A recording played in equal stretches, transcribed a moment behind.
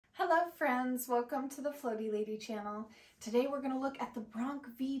Hello friends, welcome to the Floaty Lady channel. Today we're going to look at the BRONC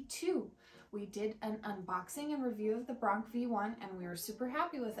V2. We did an unboxing and review of the BRONC V1 and we were super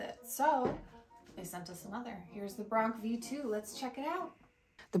happy with it. So they sent us another. Here's the BRONC V2, let's check it out.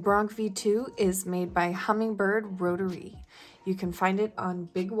 The BRONC V2 is made by Hummingbird Rotary. You can find it on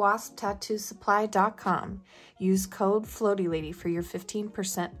bigwasptattoosupply.com. Use code Floaty Lady for your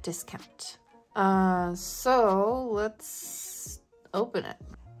 15% discount. So let's open it.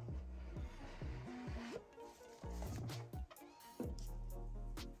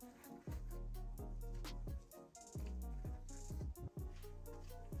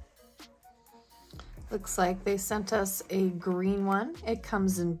 Looks like they sent us a green one. It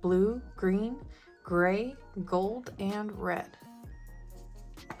comes in blue, green, gray, gold, and red.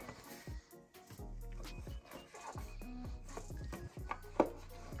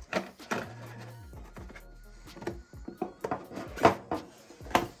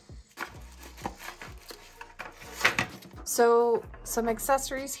 So some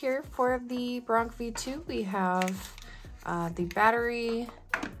accessories here for the BRONC V2. We have the battery,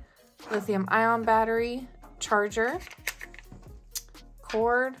 lithium ion battery, charger,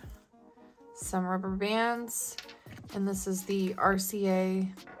 cord, some rubber bands, and this is the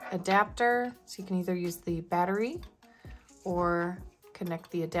RCA adapter. So you can either use the battery or connect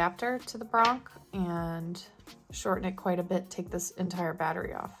the adapter to the BRONC and shorten it quite a bit, take this entire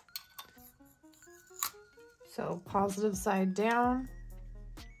battery off. So positive side down.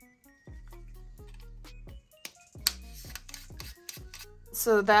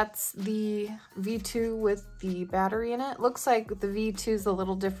 So that's the V2 with the battery in it. Looks like the V2 is a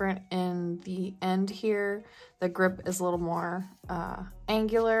little different in the end here. The grip is a little more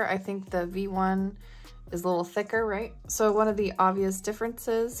angular. I think the V1 is a little thicker, right? So one of the obvious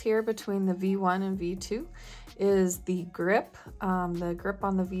differences here between the V1 and V2 is the grip. The grip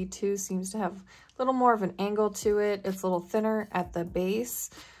on the V2 seems to have a little more of an angle to it. It's a little thinner at the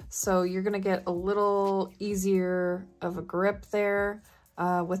base. So you're gonna get a little easier of a grip there.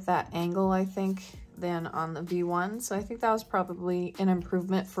 With that angle, I think, than on the V1. So I think that was probably an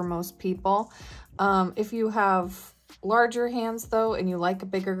improvement for most people. If you have larger hands though, and you like a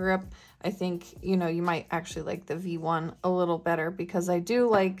bigger grip, I think, you know, you might actually like the V1 a little better because I do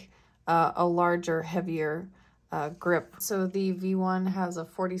like a larger, heavier grip. So the V1 has a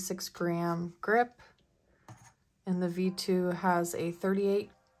 46 gram grip and the V2 has a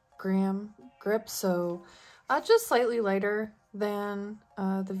 38 gram grip. So just slightly lighter than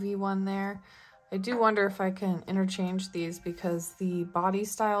the V1 there. I do wonder if I can interchange these because the body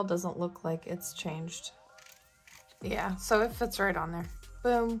style doesn't look like it's changed. Yeah, so it fits right on there.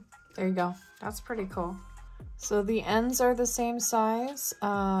 Boom, there you go. That's pretty cool. So the ends are the same size.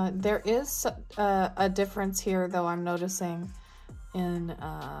 There is a difference here though I'm noticing in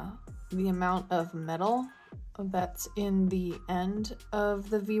the amount of metal that's in the end of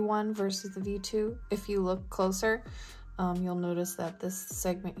the V1 versus the V2. If you look closer, you'll notice that this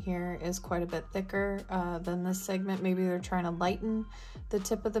segment here is quite a bit thicker than this segment. Maybe they're trying to lighten the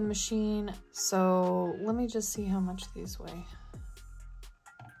tip of the machine. So let me just see how much these weigh.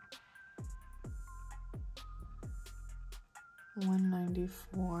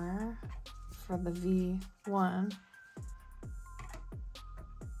 $194 for the V1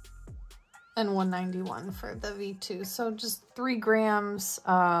 and $191 for the V2. So just 3 grams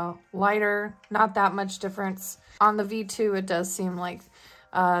lighter, not that much difference. On the V2, it does seem like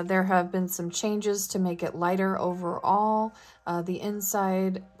there have been some changes to make it lighter overall. The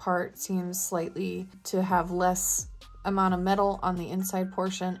inside part seems slightly to have less amount of metal on the inside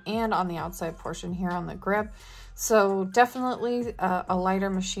portion and on the outside portion here on the grip. So definitely a lighter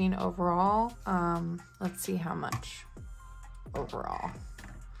machine overall. Let's see how much overall.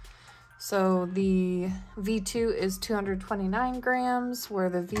 So the V2 is 229 grams, where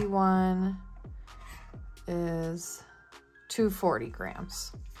the V1 is 240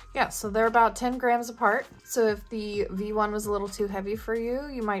 grams. Yeah, so they're about 10 grams apart. So if the V1 was a little too heavy for you,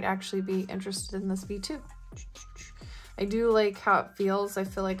 you might actually be interested in this V2. I do like how it feels. I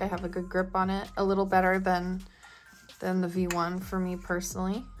feel like I have a good grip on it, a little better than the V1 for me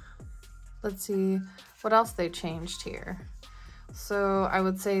personally. Let's see what else they changed here. So I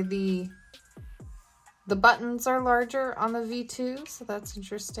would say the buttons are larger on the V2, so that's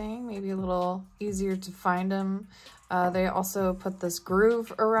interesting. Maybe a little easier to find them. They also put this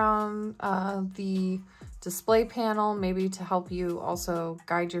groove around the display panel, maybe to help you also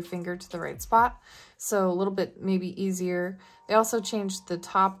guide your finger to the right spot. So a little bit maybe easier. They also changed the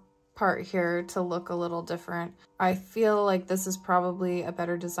top part here to look a little different. I feel like this is probably a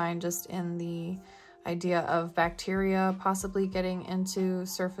better design just in the idea of bacteria possibly getting into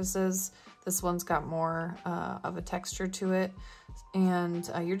surfaces. This one's got more of a texture to it, and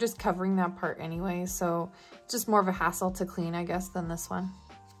you're just covering that part anyway, so just more of a hassle to clean, I guess, than this one,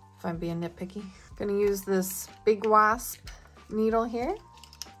 if I'm being nitpicky. I'm gonna use this Big Wasp needle here,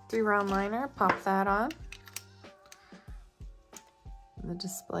 3-round liner, pop that on. The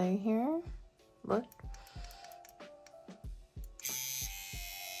display here, look.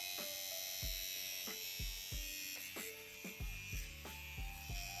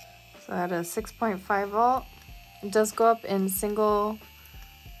 So at a 6.5 volt, it does go up in single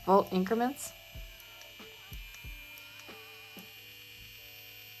volt increments.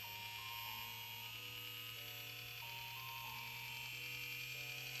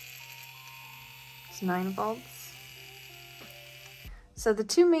 It's 9 volts. So the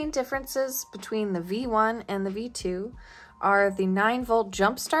two main differences between the V1 and the V2 are the 9 volt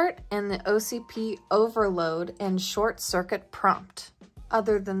jump start and the OCP overload and short circuit prompt.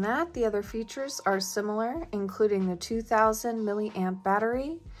 Other than that, the other features are similar, including the 2000 milliamp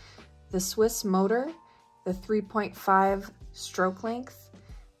battery, the Swiss motor, the 3.5 stroke length,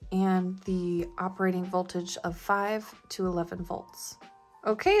 and the operating voltage of 5 to 11 volts.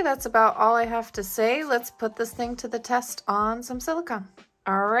 Okay, that's about all I have to say. Let's put this thing to the test on some silicone.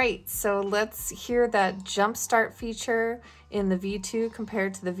 All right, so let's hear that jump start feature in the V2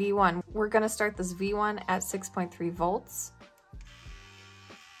 compared to the V1. We're gonna start this V1 at 6.3 volts.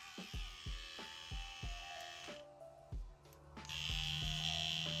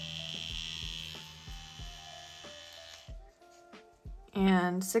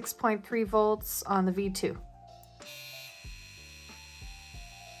 And 6.3 volts on the V2.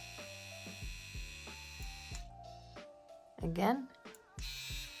 Again.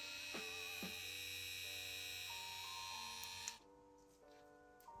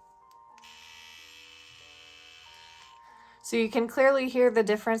 So you can clearly hear the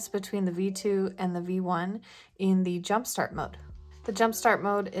difference between the V2 and the V1 in the jump start mode. The jump start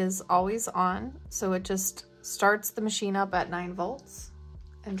mode is always on, so it just starts the machine up at 9 volts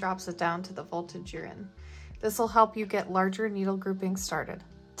and drops it down to the voltage you're in. This will help you get larger needle groupings started.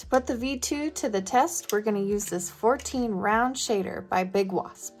 To put the V2 to the test, we're going to use this 14 round shader by Big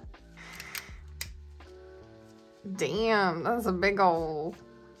Wasp. Damn, that's a big old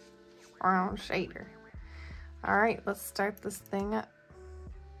round shader. All right, let's start this thing up.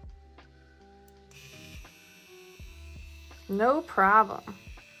 No problem.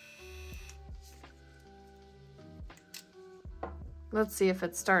 Let's see if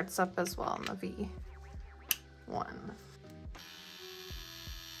it starts up as well in the V1.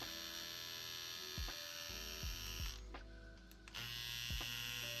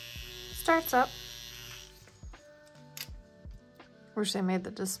 Starts up. Wish they made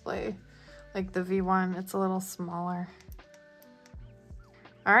the display like the V1, it's a little smaller.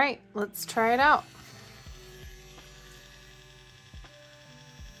 All right, let's try it out.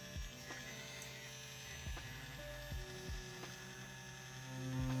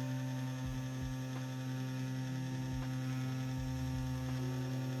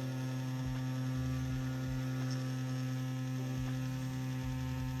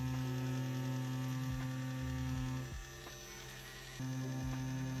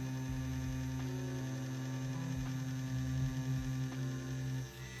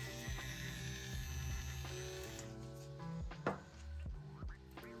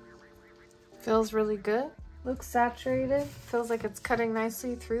 Feels really good, looks saturated, feels like it's cutting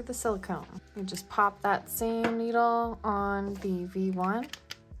nicely through the silicone. You just pop that same needle on the V1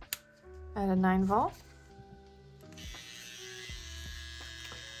 at a 9 volt.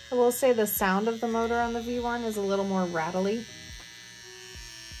 I will say the sound of the motor on the V1 is a little more rattly.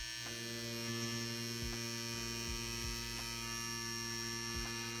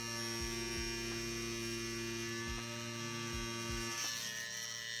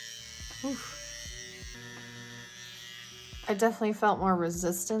 Oof. I definitely felt more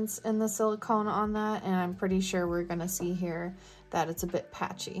resistance in the silicone on that, and I'm pretty sure we're gonna see here that it's a bit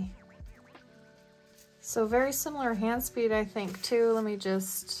patchy. So very similar hand speed, I think, too. Let me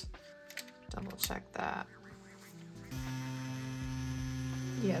just double check that.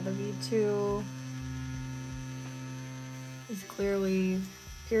 Yeah, the V2 is clearly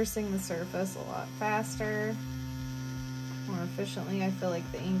piercing the surface a lot faster, more efficiently. I feel like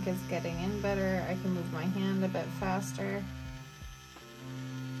the ink is getting in better. I can move my hand a bit faster.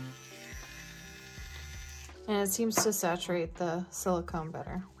 And it seems to saturate the silicone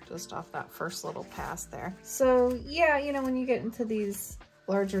better, just off that first little pass there. So yeah, you know, when you get into these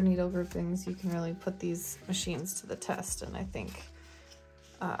larger needle groupings, you can really put these machines to the test, and I think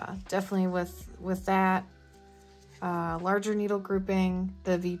definitely with that larger needle grouping,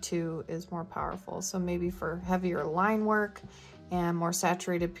 the V2 is more powerful. So maybe for heavier line work and more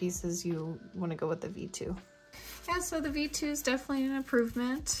saturated pieces, you want to go with the V2. Yeah, so the V2 is definitely an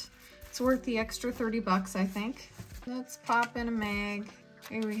improvement. It's worth the extra 30 bucks, I think. Let's pop in a mag.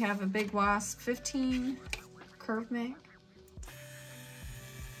 Here we have a Big Wasp 15 curve mag.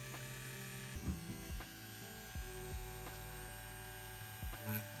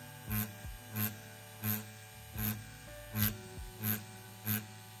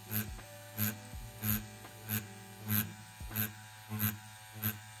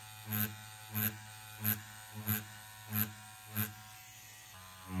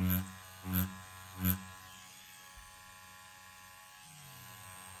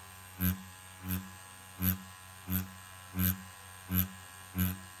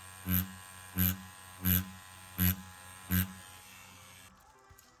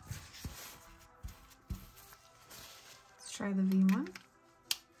 Let's try the V1.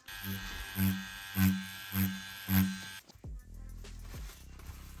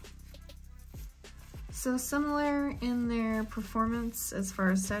 So similar in their performance as far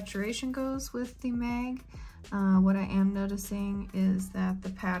as saturation goes with the mag. What I am noticing is that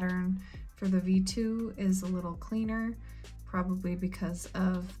the pattern for the V2 is a little cleaner, probably because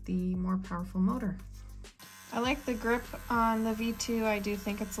of the more powerful motor. I like the grip on the V2. I do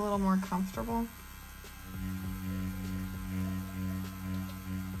think it's a little more comfortable.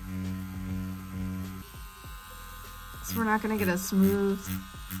 So we're not going to get a smooth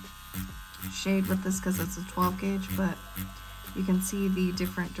shade with this because it's a 12 gauge, but you can see the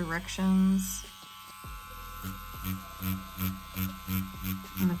different directions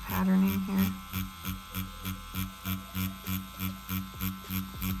in the patterning here.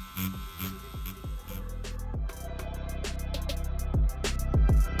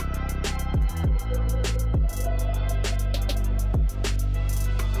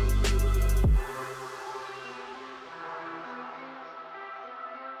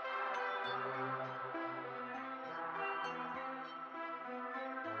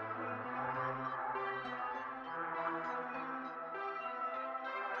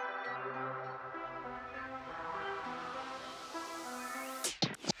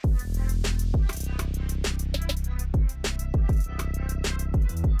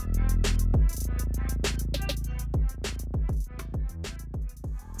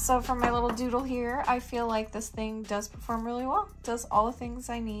 So for my little doodle here, I feel like this thing does perform really well. It does all the things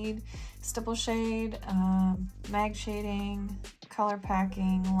I need: stipple shade, mag shading, color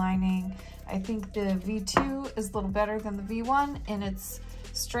packing, lining. I think the V2 is a little better than the V1 in its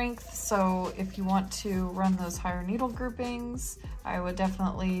strength, so if you want to run those higher needle groupings, I would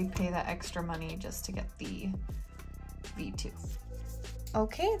definitely pay that extra money just to get the V2.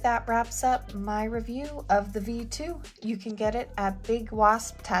 Okay, that wraps up my review of the V2. You can get it at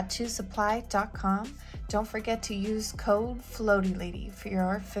bigwasptattoosupply.com. Don't forget to use code Floaty Lady for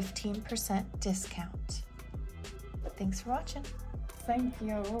your 15% discount. Thanks for watching. Thank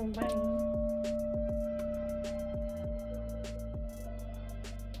you. Bye.